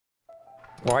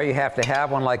Why you have to have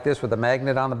one like this with a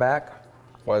magnet on the back?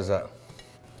 Why is that?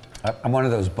 I'm one of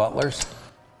those butlers.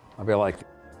 I'll be like,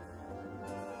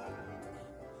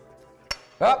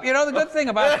 oh, you know the good thing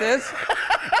about this?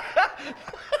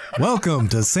 Welcome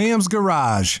to Sam's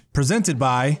Garage, presented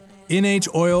by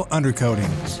NH Oil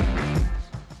Undercoatings.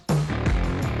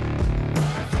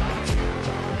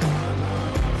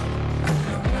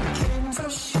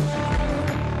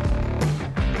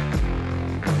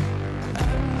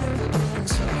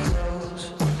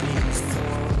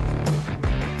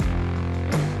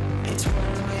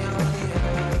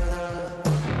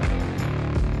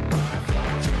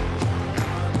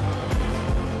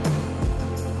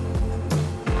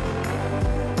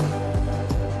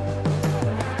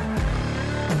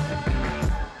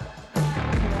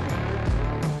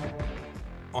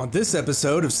 On this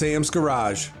episode of Sam's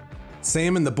Garage,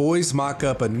 Sam and the boys mock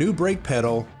up a new brake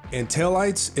pedal and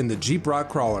taillights in the Jeep Rock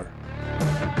Crawler.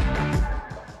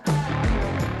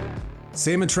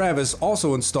 Sam and Travis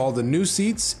also installed the new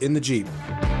seats in the Jeep.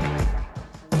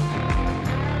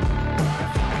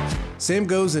 Sam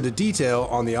goes into detail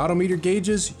on the odometer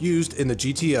gauges used in the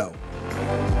GTO.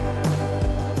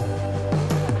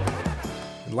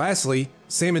 And lastly,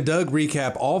 Sam and Doug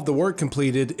recap all of the work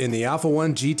completed in the Alpha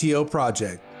 1 GTO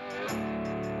project.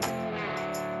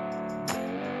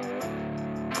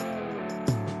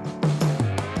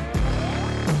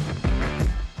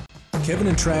 Kevin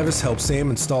and Travis helped Sam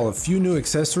install a few new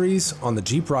accessories on the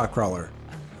Jeep Rock Crawler.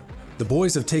 The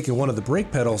boys have taken one of the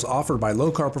brake pedals offered by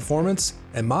Low Car Performance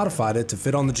and modified it to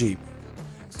fit on the Jeep.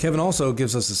 Kevin also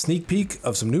gives us a sneak peek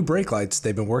of some new brake lights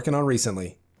they've been working on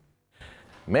recently.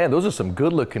 Man, those are some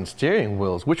good looking steering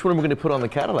wheels. Which one are we going to put on the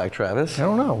Cadillac, Travis? I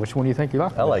don't know. Which one do you think you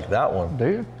like? I like that one. Do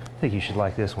you? I think you should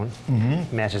like this one.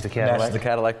 Matches the Cadillac. Matches the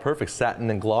Cadillac perfect. Satin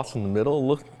and gloss in the middle.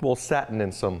 Look, well, satin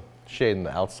and some shade in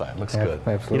the outside. Looks good.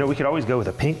 Absolutely. You know, we could always go with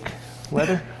a pink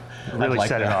leather. Really like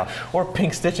set it that. off. Or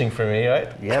pink stitching for me, right?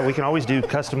 Yeah, we can always do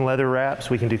custom leather wraps.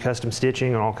 We can do custom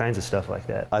stitching and all kinds of stuff like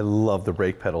that. I love the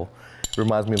brake pedal. It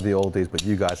reminds me of the old days, but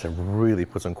you guys have really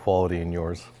put some quality in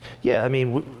yours. Yeah, I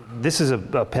mean, this is a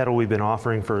pedal we've been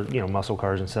offering for, you know, muscle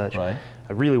cars and such. Right.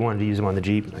 I really wanted to use them on the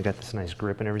Jeep. I got this nice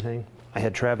grip and everything. I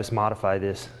had Travis modify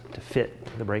this to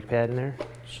fit the brake pad in there.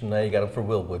 So now you got them for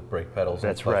Willwood brake pedals.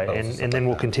 That's right, and then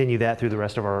we'll continue that through the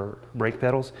rest of our brake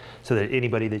pedals so that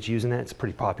anybody that's using that, it's a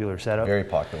pretty popular setup. Very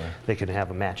popular. They can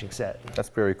have a matching set. That's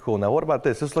very cool. Now what about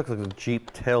this? This looks like a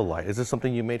Jeep tail light. Is this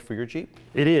something you made for your Jeep?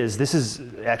 It is. This is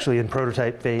actually in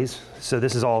prototype phase. So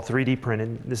this is all 3D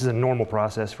printed. This is a normal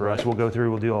process for us. We'll go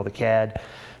through, we'll do all the CAD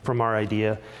from our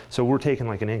idea. So we're taking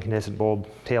like an incandescent bulb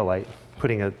tail light,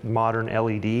 putting a modern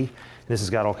LED. This has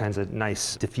got all kinds of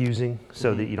nice diffusing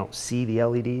so that you don't see the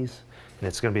LEDs. And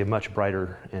it's going to be a much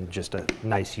brighter and just a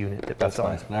nice unit that puts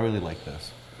on. Nice. And I really like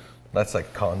this. That's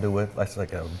like conduit. That's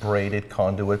like a braided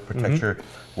conduit, protect your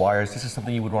wires. This is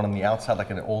something you would run on the outside,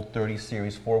 like an old 30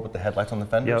 Series 4 with the headlights on the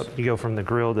fenders. Yep. You go from the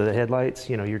grille to the headlights.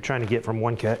 You know, you're trying to get from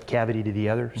one cavity to the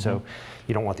other, so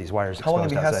you don't want these wires exposed. How long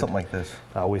have you outside. had something like this?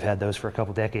 We've had those for a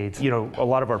couple decades. You know, a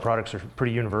lot of our products are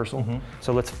pretty universal,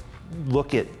 so let's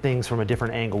look at things from a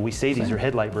different angle. We say these are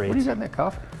headlight braids. What do you got in that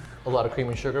coffee? A lot of cream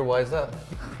and sugar. Why is that?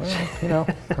 Well, you know,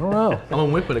 I don't know. I'm a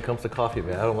wimp when it comes to coffee,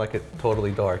 man. I don't like it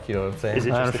totally dark. You know what I'm saying? Is it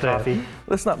just the coffee?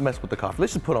 Let's not mess with the coffee.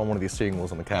 Let's just put on one of these steering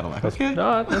wheels on the Cadillac. Okay.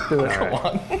 No, let's do it. Come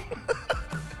on.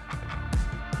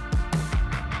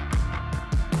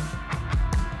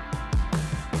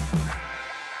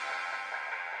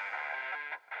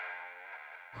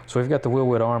 So we've got the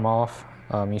wheel-wit arm off.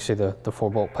 You see the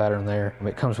 4-bolt pattern there.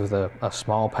 It comes with a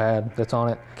small pad that's on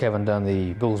it. Kevin done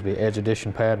the Goolsby Edge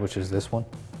Edition pad, which is this one.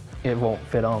 It won't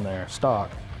fit on there stock,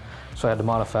 so I had to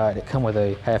modify it. It come with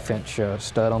a 1/2-inch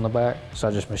stud on the back, so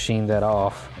I just machined that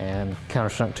off and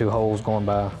countersunk 2 holes going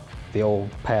by the old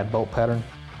pad bolt pattern.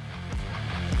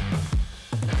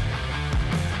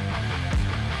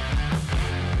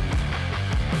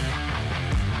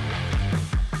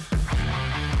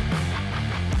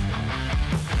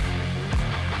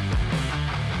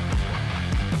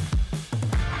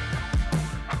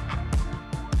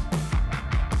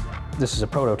 This is a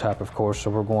prototype, of course, so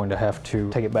we're going to have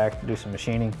to take it back, do some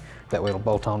machining. That way it'll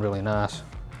bolt on really nice.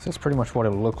 So that's pretty much what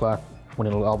it'll look like when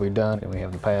it'll all be done and we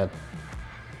have the pad.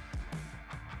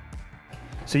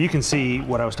 So you can see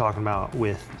what I was talking about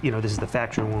with, you know, this is the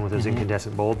factory one with those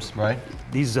incandescent bulbs. Right.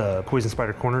 These Poison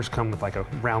Spider corners come with like a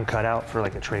round cutout for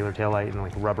like a trailer taillight and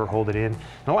like rubber hold it in.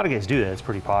 And a lot of guys do that, it's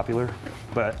pretty popular.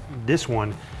 But this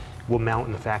one will mount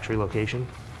in the factory location.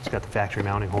 It's got the factory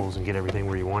mounting holes and get everything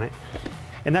where you want it.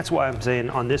 And that's why I'm saying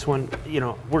on this one, you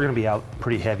know, we're going to be out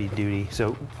pretty heavy duty,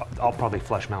 so I'll probably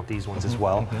flush mount these ones as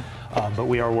well. But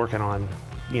we are working on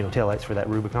taillights for that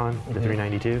Rubicon, the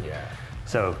 392. Yeah.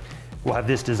 So we'll have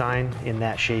this design in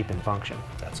that shape and function.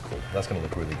 That's cool. That's gonna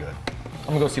look really good. I'm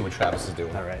gonna go see what Travis is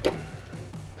doing. All right.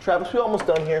 Travis, we almost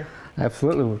done here.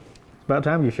 Absolutely. It's about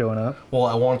time you're showing up. Well,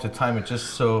 I wanted to time it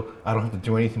just so I don't have to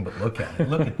do anything but look at it.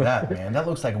 Look at that, man. That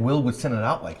looks like Will would send it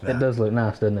out like that. It does look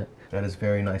nice, doesn't it? That is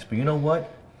very nice. But you know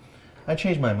what? I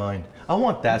changed my mind. I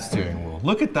want that steering wheel.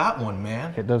 Look at that one,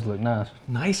 man. It does look nice.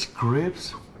 Nice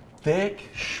grips, thick,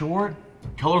 short.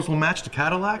 Colors will match the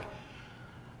Cadillac.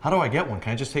 How do I get one?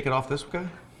 Can I just take it off this guy?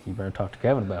 You better talk to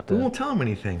Kevin about We that. won't tell him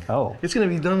anything. Oh. It's gonna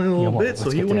be done in a little bit, so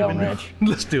let's he get won't the even know. wrench.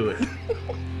 Let's do it.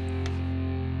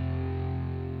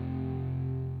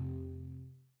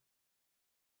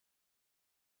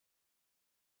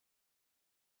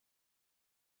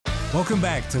 Welcome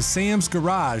back to Sam's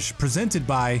Garage, presented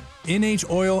by NH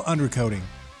Oil Undercoating.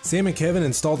 Sam and Kevin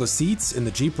installed the seats in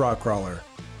the Jeep Rockcrawler.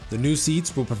 The new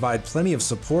seats will provide plenty of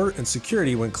support and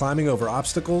security when climbing over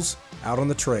obstacles out on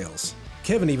the trails.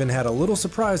 Kevin even had a little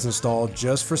surprise installed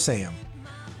just for Sam.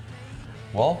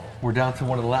 Well, we're down to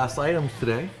one of the last items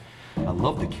today. I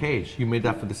love the cage. You made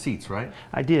that for the seats, right?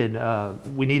 I did.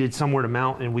 We needed somewhere to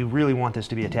mount, and we really want this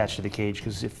to be attached to the cage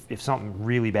because if something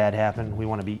really bad happened, we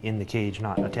want to be in the cage,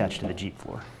 not attached to the Jeep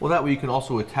floor. Well, that way you can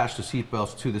also attach the seat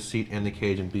belts to the seat and the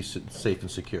cage and be safe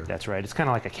and secure. That's right. It's kind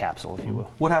of like a capsule, if you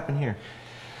will. What happened here?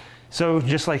 So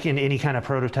just like in any kind of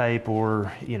prototype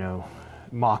or,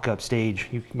 mock-up stage,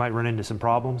 you might run into some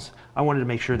problems. I wanted to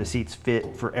make sure the seats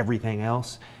fit for everything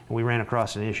else, and we ran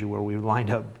across an issue where we lined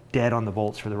up dead on the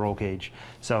bolts for the roll cage.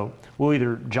 So we'll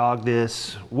either jog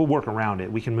this, we'll work around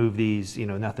it. We can move these,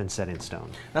 nothing's set in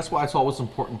stone. That's why it's always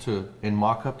important to, in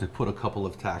mock-up, to put a couple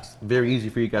of tacks. Very easy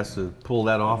for you guys to pull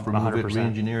that off, remove 100%. it,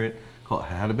 re-engineer it.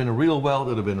 Had it been a real weld, it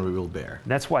would have been a real bear.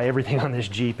 That's why everything on this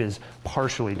Jeep is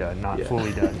partially done, not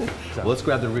fully done. So. Well, let's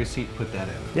grab the rear seat and put that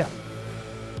in. Yeah.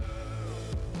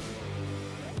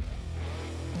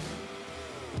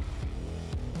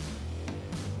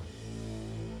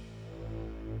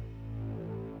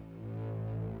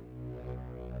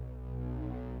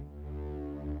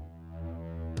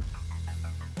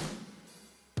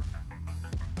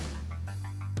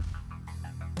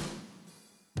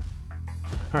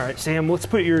 All right, Sam, let's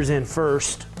put yours in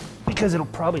first because it'll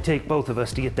probably take both of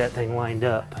us to get that thing lined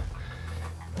up.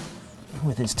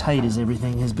 With as tight as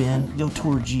everything has been, go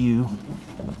towards you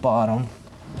at the bottom.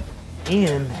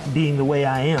 And being the way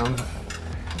I am,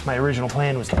 my original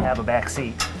plan was to have a back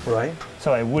seat. Right.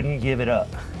 So I wouldn't give it up.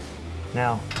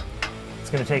 Now, it's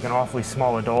gonna take an awfully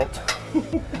small adult,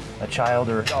 a child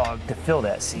or a dog to fill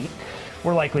that seat.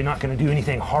 We're likely not gonna do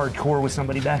anything hardcore with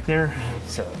somebody back there,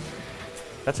 so.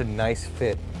 That's a nice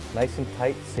fit. Nice and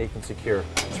tight, safe and secure.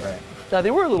 That's right. Now,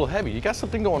 they were a little heavy. You got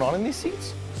something going on in these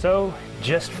seats? So,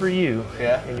 just for you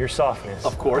and your softness,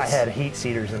 Of course. I had heat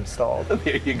seaters installed.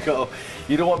 There you go.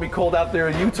 You don't want me cold out there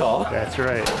in Utah. That's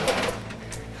right.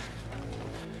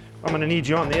 I'm gonna need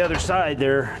you on the other side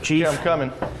there, Chief. Yeah, I'm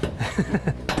coming.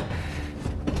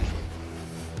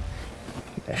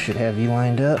 I should have you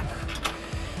lined up.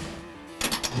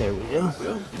 There we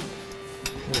go.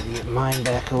 Maybe get mine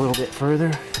back a little bit further.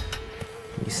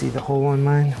 You see the hole in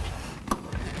mine?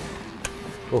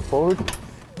 Go forward,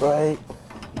 right,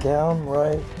 down,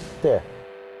 right, there.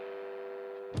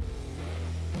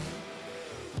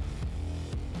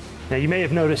 Now you may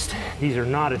have noticed these are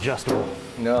not adjustable.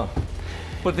 No.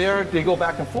 But they go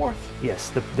back and forth.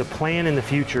 Yes, the plan in the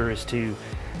future is to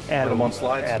add them on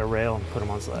slides? Add a rail and put them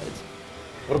on slides.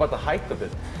 What about the height of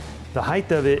it? The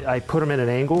height of it, I put them at an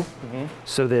angle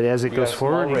so that as it goes got a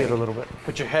forward, small you get a ring. little bit.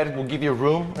 But your head will give you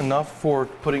room enough for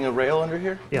putting a rail under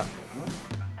here? Yeah.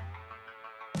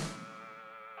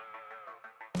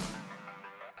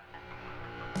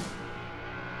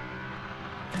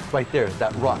 Right there,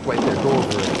 that rock right there. Go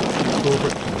over it. Go over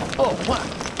it. Oh,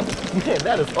 wow. Man,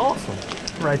 that is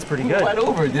awesome. Ride's pretty We good. went right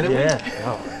over it, didn't we? Yeah.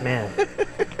 Oh, man.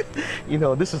 You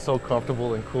know, this is so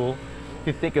comfortable and cool. If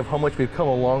you think of how much we've come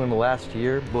along in the last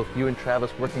year, both you and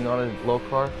Travis working on it in Low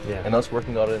Car and us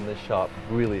working on it in this shop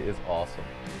really is awesome.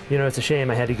 You know, it's a shame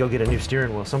I had to go get a new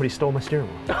steering wheel. Somebody stole my steering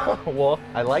wheel. Well,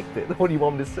 I liked it. What do you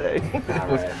want me to say?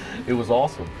 It was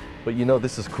awesome. But you know,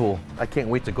 this is cool. I can't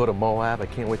wait to go to Moab. I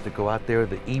can't wait to go out there.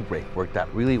 The e-brake worked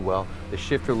out really well. The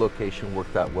shifter location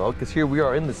worked out well because here we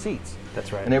are in the seats.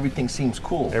 That's right. And everything seems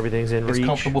cool. Everything's in reach. It's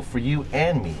comfortable for you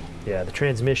and me. Yeah, the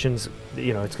transmission's,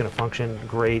 it's going to function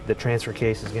great. The transfer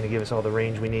case is going to give us all the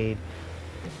range we need.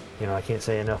 I can't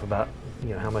say enough about,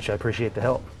 how much I appreciate the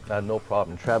help. No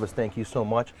problem. Travis, thank you so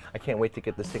much. I can't wait to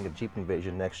get this thing at Jeep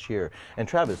Invasion next year. And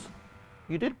Travis,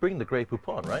 you did bring the gray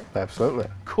Poupon, right? Absolutely.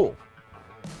 Cool.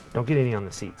 Don't get any on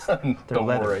the seats. They're Don't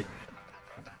leather. worry.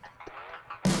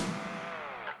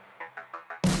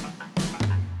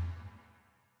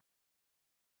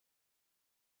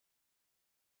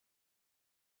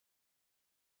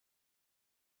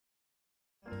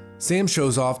 Sam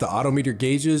shows off the Autometer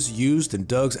gauges used in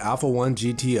Doug's Alpha 1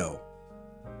 GTO.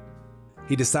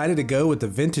 He decided to go with the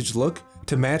vintage look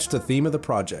to match the theme of the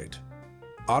project.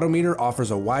 Autometer offers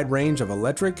a wide range of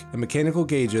electric and mechanical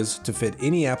gauges to fit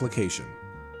any application.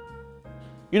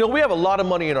 You know, we have a lot of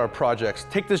money in our projects.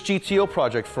 Take this GTO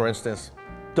project, for instance.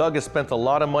 Doug has spent a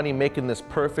lot of money making this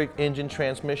perfect engine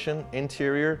transmission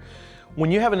interior. When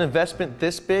you have an investment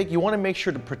this big, you want to make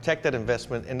sure to protect that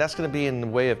investment, and that's going to be in the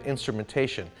way of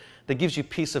instrumentation. That gives you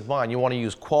peace of mind. You want to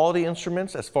use quality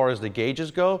instruments as far as the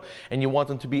gauges go, and you want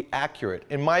them to be accurate.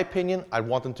 In my opinion, I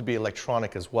want them to be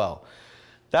electronic as well.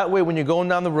 That way, when you're going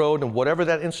down the road and whatever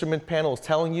that instrument panel is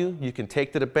telling you, you can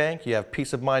take to the bank, you have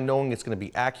peace of mind knowing it's going to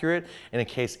be accurate, and in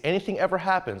case anything ever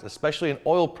happens, especially an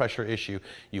oil pressure issue,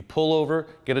 you pull over,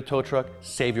 get a tow truck,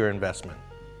 save your investment.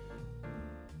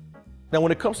 Now,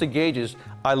 when it comes to gauges,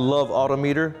 I love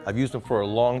Autometer. I've used them for a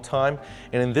long time.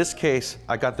 And in this case,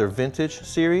 I got their vintage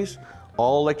series,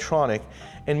 all electronic.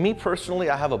 And me personally,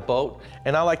 I have a boat,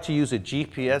 and I like to use a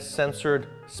GPS sensored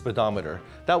speedometer.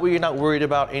 That way you're not worried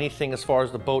about anything as far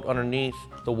as the boat underneath,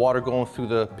 the water going through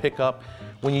the pickup.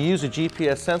 When you use a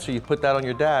GPS sensor, you put that on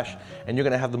your dash, and you're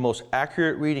gonna have the most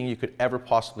accurate reading you could ever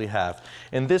possibly have.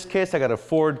 In this case, I got a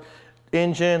Ford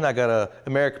engine, I got a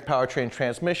American powertrain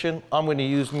transmission. I'm going to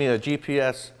use me a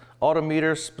GPS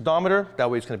Autometer speedometer. That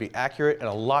way it's going to be accurate and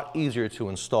a lot easier to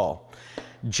install.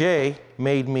 Jay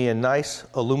made me a nice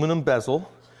aluminum bezel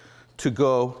to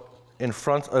go in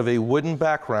front of a wooden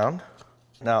background.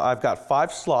 Now I've got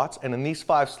 5 slots, and in these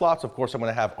 5 slots, of course, I'm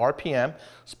going to have RPM,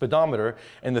 speedometer,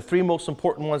 and the 3 most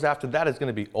important ones after that is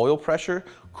going to be oil pressure,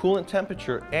 coolant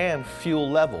temperature, and fuel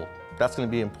level. That's going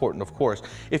to be important, of course.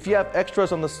 If you have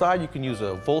extras on the side, you can use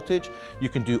a voltage, you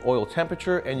can do oil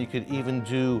temperature, and you could even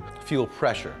do fuel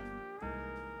pressure.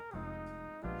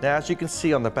 Now, as you can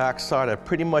see on the back side, I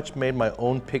pretty much made my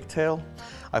own pigtail.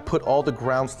 I put all the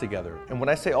grounds together. And when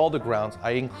I say all the grounds,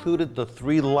 I included the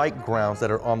 3 light grounds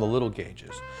that are on the little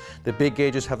gauges. The big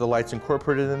gauges have the lights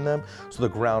incorporated in them, so the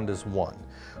ground is 1.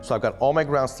 So I've got all my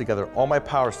grounds together, all my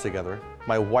powers together.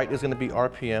 My white is going to be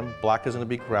RPM, black is going to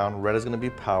be ground, red is going to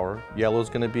be power, yellow is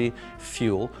going to be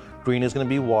fuel, green is going to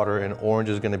be water, and orange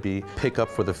is going to be pickup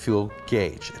for the fuel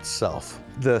gauge itself.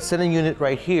 The sending unit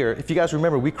right here, if you guys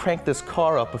remember, we cranked this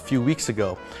car up a few weeks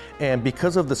ago, and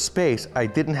because of the space, I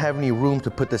didn't have any room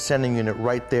to put the sending unit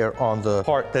right there on the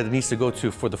part that it needs to go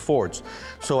to for the Fords.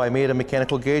 So I made a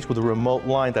mechanical gauge with a remote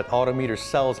line that Autometer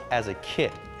sells as a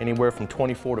kit, anywhere from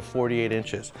 24 to 48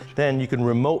 inches. Then you can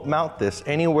remote mount this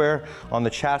anywhere on the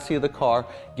chassis of the car,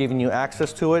 giving you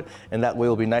access to it, and that way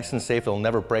it'll be nice and safe, it'll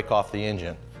never break off the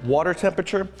engine. Water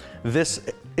temperature, this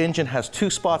engine has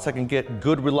 2 spots I can get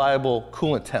good reliable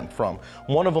coolant temp from.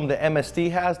 One of them the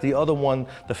MSD has, the other one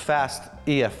the fast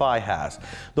EFI has.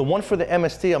 The one for the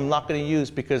MSD I'm not going to use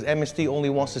because MSD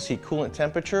only wants to see coolant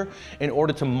temperature in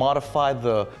order to modify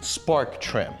the spark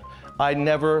trim. I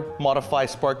never modify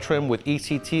spark trim with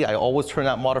ECT. I always turn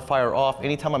that modifier off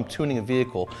anytime I'm tuning a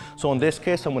vehicle. So in this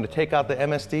case, I'm going to take out the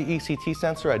MSD ECT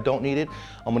sensor. I don't need it.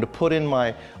 I'm going to put in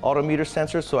my Autometer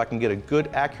sensor so I can get a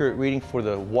good, accurate reading for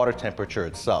the water temperature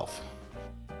itself.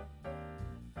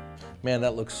 Man,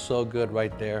 that looks so good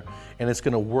right there, and it's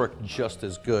gonna work just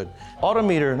as good.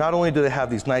 Autometer, not only do they have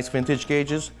these nice vintage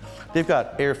gauges, they've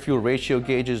got air-fuel ratio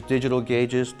gauges, digital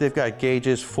gauges, they've got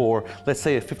gauges for, let's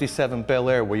say, a 57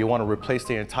 Bel Air where you wanna replace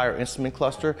the entire instrument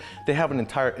cluster. They have an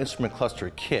entire instrument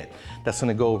cluster kit that's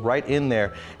gonna go right in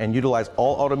there and utilize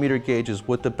all Autometer gauges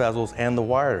with the bezels and the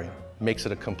wiring. Makes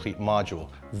it a complete module.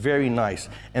 Very nice,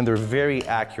 and they're very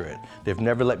accurate. They've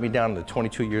never let me down in the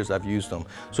 22 years I've used them.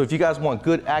 So if you guys want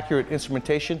good, accurate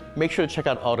instrumentation, make sure to check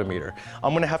out Autometer.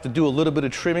 I'm gonna have to do a little bit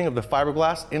of trimming of the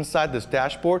fiberglass inside this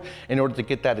dashboard in order to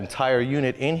get that entire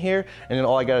unit in here, and then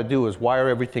all I gotta do is wire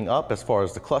everything up as far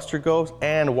as the cluster goes,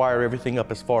 and wire everything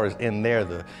up as far as in there,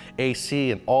 the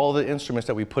AC and all the instruments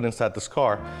that we put inside this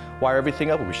car. Wire everything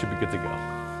up and we should be good to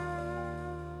go.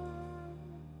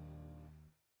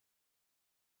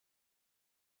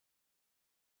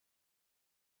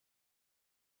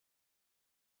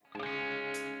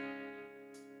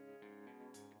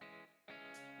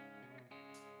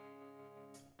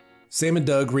 Sam and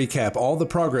Doug recap all the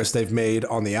progress they've made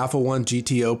on the Alpha 1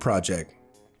 GTO project.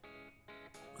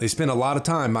 They spent a lot of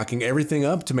time mocking everything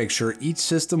up to make sure each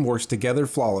system works together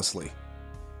flawlessly.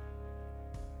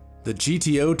 The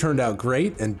GTO turned out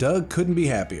great, and Doug couldn't be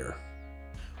happier.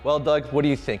 Well, Doug, what do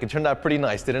you think? It turned out pretty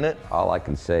nice, didn't it? All I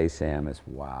can say, Sam, is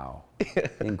wow.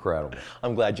 Incredible.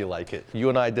 I'm glad you like it. You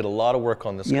and I did a lot of work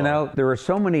on this car. You know, there are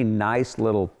so many nice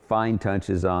little fine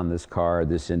touches on this car,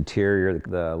 this interior,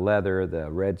 the leather, the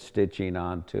red stitching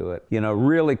onto it. You know,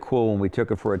 really cool when we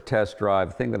took it for a test drive.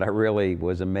 The thing that I really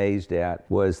was amazed at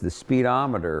was the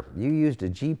speedometer. You used a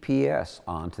GPS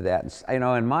onto that. And, you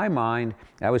know, in my mind,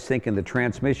 I was thinking the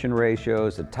transmission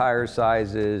ratios, the tire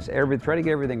sizes, try to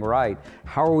get everything right.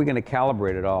 How are we going to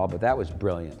calibrate it all? But that was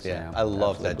brilliant, Sam. Yeah, I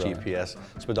love that Absolutely brilliant.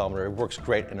 GPS speedometer. It works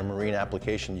great in a marine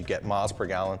application. You get miles per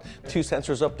gallon. 2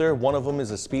 sensors up there. One of them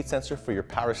is a speed sensor for your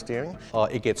power steering.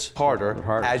 It gets harder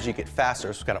as you get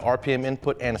faster. So it's got an RPM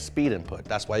input and a speed input.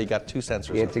 That's why you got 2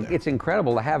 sensors up there. It's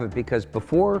incredible to have it, because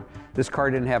before this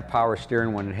car didn't have power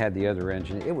steering when it had the other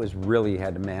engine. It was really, you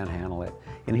had to manhandle it.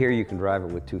 And here you can drive it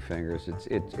with 2 fingers.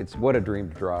 It's what a dream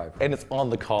to drive. And it's on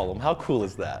the column. How cool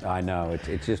is that? I know,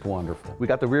 it's just wonderful. We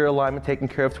got the rear alignment taken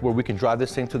care of to where we can drive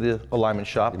this thing to the alignment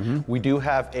shop. We do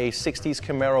have a 60s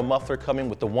Camaro muffler coming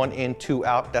with the 1 in, 2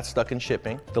 out. That's stuck in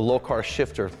shipping. The low car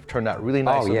shifter turned out really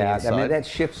nice on the inside. I mean, that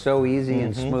shifts so easy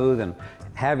and smooth, and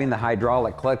having the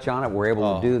hydraulic clutch on it, we're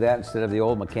able to do that instead of the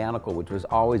old mechanical, which was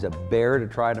always a bear to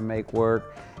try to make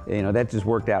work. You know, that just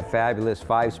worked out fabulous.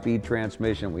 5-speed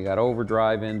transmission. We got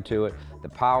overdrive into it. The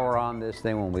power on this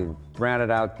thing, when we ran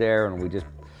it out there and we just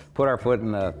put our foot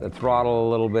in the throttle a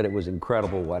little bit, it was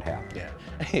incredible what happened. Yeah,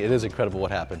 it is incredible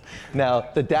what happened. Now,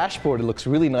 the dashboard, it looks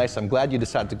really nice. I'm glad you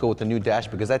decided to go with the new dash,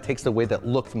 because that takes away that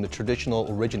look from the traditional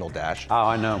original dash. Oh,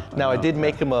 I know. Now, I did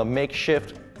make him a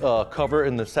makeshift cover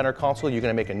in the center console. You're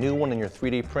going to make a new one in your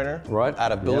 3D printer, right?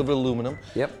 Out of billet aluminum.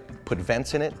 Yep. Put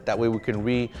vents in it. That way we can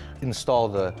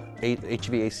reinstall the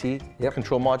HVAC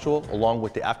control module along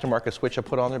with the aftermarket switch I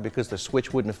put on there, because the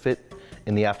switch wouldn't fit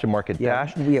in the aftermarket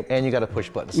dash. And you got a push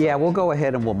button. Yeah, we'll go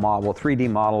ahead and we'll 3D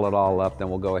model it all up, then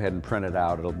we'll go ahead and print it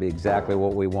out. It'll be exactly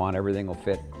what we want. Everything will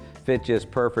fit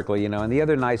just perfectly, you know. And the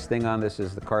other nice thing on this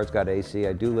is the car's got AC.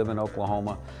 I do live in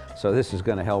Oklahoma, so this is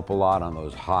going to help a lot on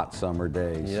those hot summer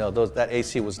days. You know, that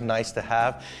AC was nice to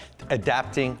have.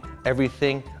 Adapting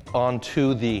everything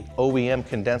onto the OEM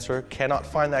condenser. Cannot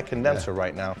find that condenser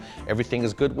right now. Everything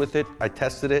is good with it. I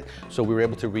tested it, so we were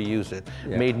able to reuse it.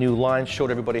 Made new lines,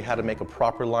 showed everybody how to make a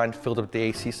proper line, filled up the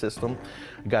AC system.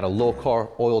 Got a low car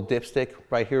oil dipstick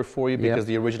right here for you, because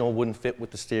the original wouldn't fit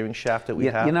with the steering shaft that we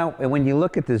have. You know, and when you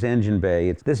look at this engine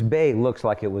bay, this bay looks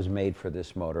like it was made for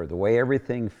this motor. The way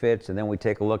everything fits, and then we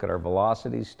take a look at our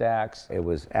velocity stacks. It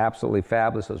was absolutely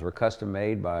fabulous. Those were custom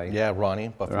made by Ronnie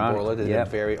Borla did a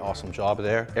very awesome job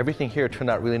there. Everything here turned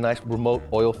out really nice. Remote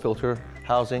oil filter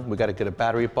housing. We got to get a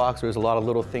battery box. There's a lot of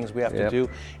little things we have to do.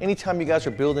 Anytime you guys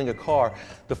are building a car,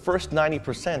 the first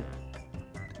 90%,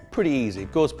 pretty easy.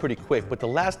 It goes pretty quick, but the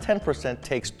last 10%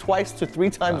 takes 2 to 3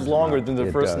 times longer than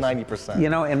the first 90%. You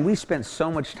know, and we spent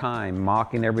so much time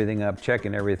mocking everything up,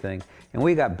 checking everything, and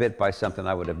we got bit by something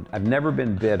I've never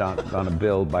been bit on a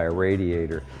build by a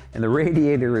radiator. And the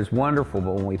radiator is wonderful,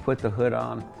 but when we put the hood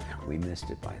on, we missed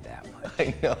it by that much.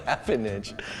 I know, 1/2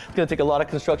 inch. It's gonna take a lot of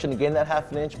construction to gain that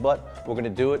 1/2 inch, but we're gonna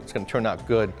do it. It's gonna turn out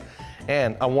good.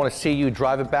 And I want to see you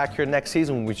drive it back here next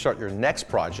season when we start your next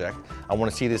project. I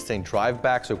want to see this thing drive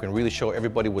back so we can really show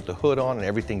everybody with the hood on and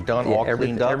everything done, all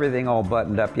cleaned up. Everything all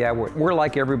buttoned up. Yeah, we're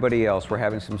like everybody else. We're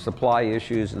having some supply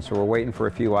issues, and so we're waiting for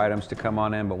a few items to come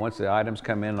on in. But once the items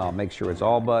come in, I'll make sure it's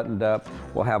all buttoned up.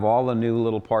 We'll have all the new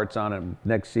little parts on it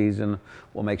next season.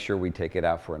 We'll make sure we take it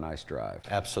out for a nice drive.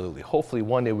 Absolutely. Hopefully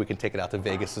one day we can take it out to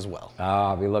Vegas as well.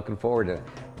 I'll be looking forward to it.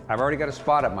 I've already got a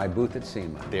spot at my booth at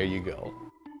SEMA. There you go.